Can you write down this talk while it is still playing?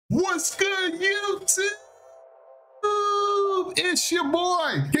What's good, YouTube? It's your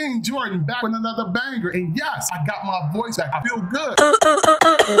boy, King Jordan, back with another banger. And yes, I got my voice back. I feel good.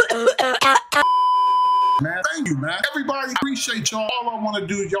 Man, thank you, man. Everybody, appreciate y'all. All I want to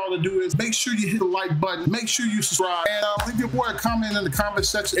do, y'all to do is make sure you hit the like button, make sure you subscribe, and leave your boy a comment in the comment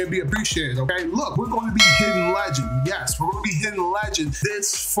section and be appreciated, okay? Look, we're going to be hitting legend. Yes, we're going to be hitting legend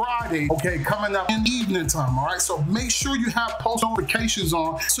this Friday, okay, coming up in evening time, all right? So make sure you have post notifications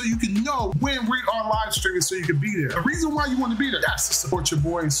on so you can know when we are live streaming so you can be there. The reason why you want to be there, yes, to support your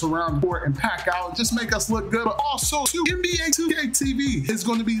boy and surround the court and pack out and just make us look good, but also, too, NBA 2K TV is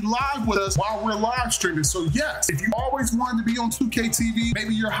going to be live with us while we're live streaming. So yes, if you always wanted to be on 2K TV,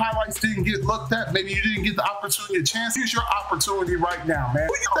 maybe your highlights didn't get looked at, maybe you didn't get the opportunity, a chance, here's your opportunity right now, man.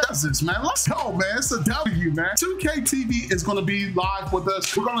 Who does this, man? Let's go, man. It's a W, man. 2K TV is going to be live with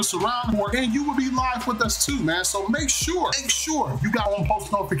us. We're going to surround more, and you will be live with us too, man. So make sure you got on post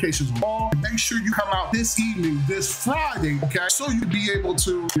notifications on. Make sure you come out this evening, this Friday, okay? So you'll be able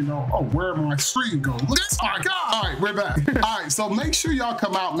to, you know, oh, where my screen go? Look, oh my God. All right, we're back. All right, so make sure y'all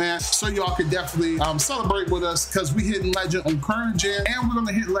come out, man, so y'all can definitely celebrate with us because we hitting legend on current gen and we're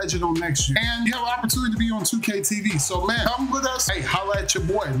gonna hit legend on next year. And you have an opportunity to be on 2K TV. So man, come with us. Hey, holla at your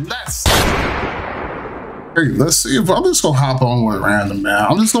boy. Let's see if I'm just gonna hop on with a random, man.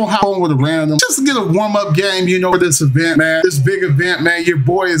 I'm just gonna hop on with a random just to get a warm-up game, you know, for this event, man. This big event, man. Your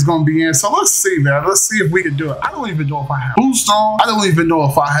boy is gonna be in. So let's see, man. Let's see if we can do it. I don't even know if I have boost on. I don't even know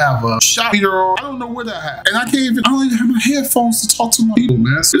if I have a shot meter on. I don't know what I have. And I don't even have my headphones to talk to my people,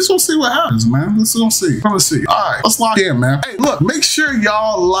 man. So we're just gonna see what happens, man. Let's go see. Let's see. All right, let's lock in, man. Hey, look, make sure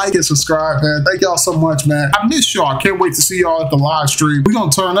y'all like and subscribe, man. Thank y'all so much, man. I miss y'all. I can't wait to see y'all at the live stream. We're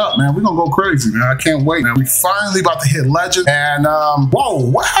gonna turn up, man. We're gonna go crazy, man. I can't wait, man. We finally about to hit legend. And whoa,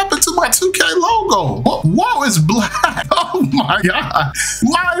 what happened to my 2K logo? Whoa, it's black. Oh my God.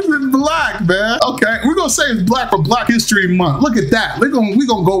 Why is it black, man? Okay, we're gonna say it's black for Black History Month. Look at that. We're gonna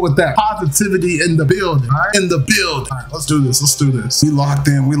go with that. Positivity in the building, right? In the building. All right, let's do this. Let's do this. We locked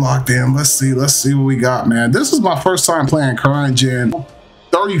in. Let's see what we got, man. This is my first time playing current gen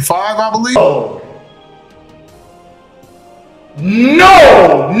 35, I believe. Oh.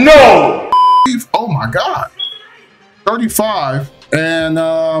 No. Oh my God. 35, and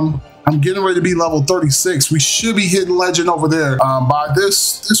I'm getting ready to be level 36. We should be hitting legend over there by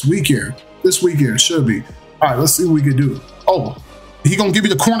this weekend. This weekend should be. All right, let's see what we can do. Oh, he gonna give me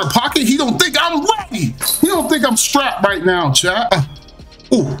the corner pocket? He don't think I'm ready. He don't think I'm strapped right now, chat.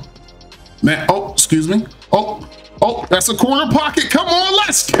 Oh, man. Oh, excuse me. Oh, that's a corner pocket. Come on,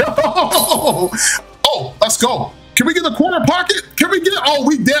 let's go. Oh, let's go. Can we get a corner pocket? Can we get, oh,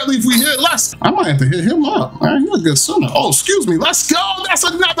 we deadly if we hit less. I might have to hit him up, man. He's a good center. Oh, excuse me. Let's go. That's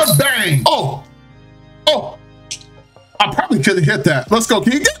another bang. Oh, I probably could have hit that. Let's go.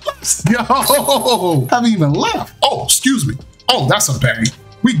 Can you get, let's go. Haven't even left. Oh, excuse me. Oh, that's a bang.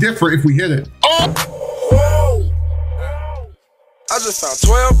 We different if we hit it. Oh. I just found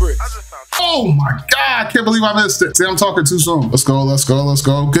 12 bricks. Oh my God. I can't believe I missed it. See, I'm talking too soon. Let's go.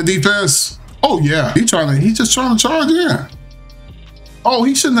 Good defense. Oh yeah, he's just trying to charge in. Oh,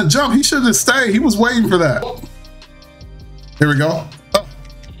 he shouldn't have jumped. He shouldn't have stayed. He was waiting for that. Here we go.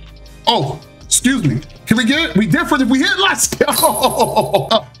 Oh, excuse me. Can we get it? We different if we hit. Let's go. All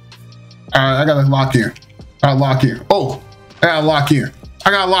right, I gotta lock in. Oh, I gotta lock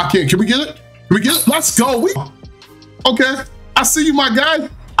in. Can we get it? Let's go. Okay. I see you, my guy.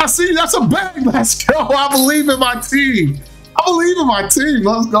 I see you. That's a bang. Let's go. I believe in my team.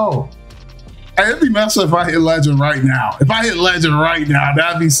 Let's go. Hey, it'd be messed up if I hit legend right now.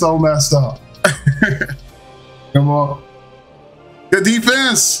 That'd be so messed up. Come on. Good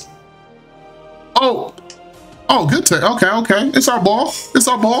defense. Oh, good take. Okay. It's our ball.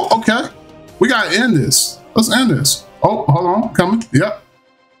 Okay. We gotta end this. Let's end this. Oh, hold on. Coming. Yep.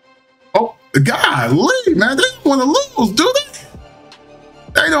 Oh, golly, man. They don't want to lose, do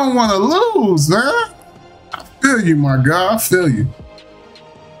they? They don't want to lose, man. I feel you, my guy. I feel you.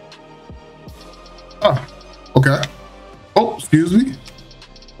 Oh, okay. Oh, excuse me.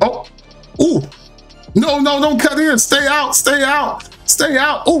 Oh, ooh. No, don't cut in. Stay out.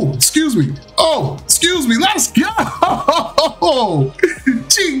 Oh, excuse me. Let's go.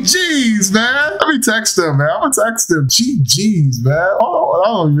 GG's, man. Let me text him, man. I'm gonna text him. GG's, man. Oh, I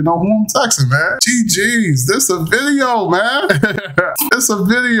don't even know who I'm texting, man. GG's. This a video, man. Let's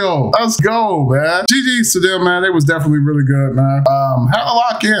go, man. GG's to them, man. They was definitely really good, man. Had to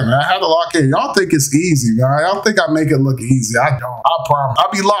lock in, man. Y'all think it's easy, man. Y'all think I make it look easy. I don't. I promise.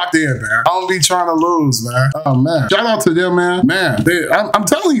 I'll be locked in, man. I don't be trying to lose, man. Oh, man. Shout out to them, man. I'm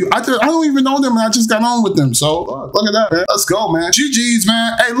telling you, I don't even know them, and I just got on with them. So look at that, man. Let's go, man. GG's,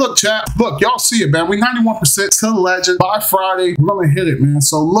 man. Hey, look. look, chat. Look, y'all see it, man. We 91% to the legend. By Friday, we're gonna hit it, man.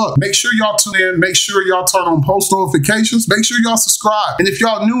 So look, make sure y'all tune in. Make sure y'all turn on post notifications. Make sure y'all subscribe. And if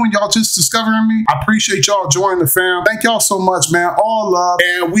y'all new and y'all just discovering me, I appreciate y'all joining the fam. Thank y'all so much, man. All love.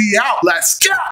 And we out. Let's go.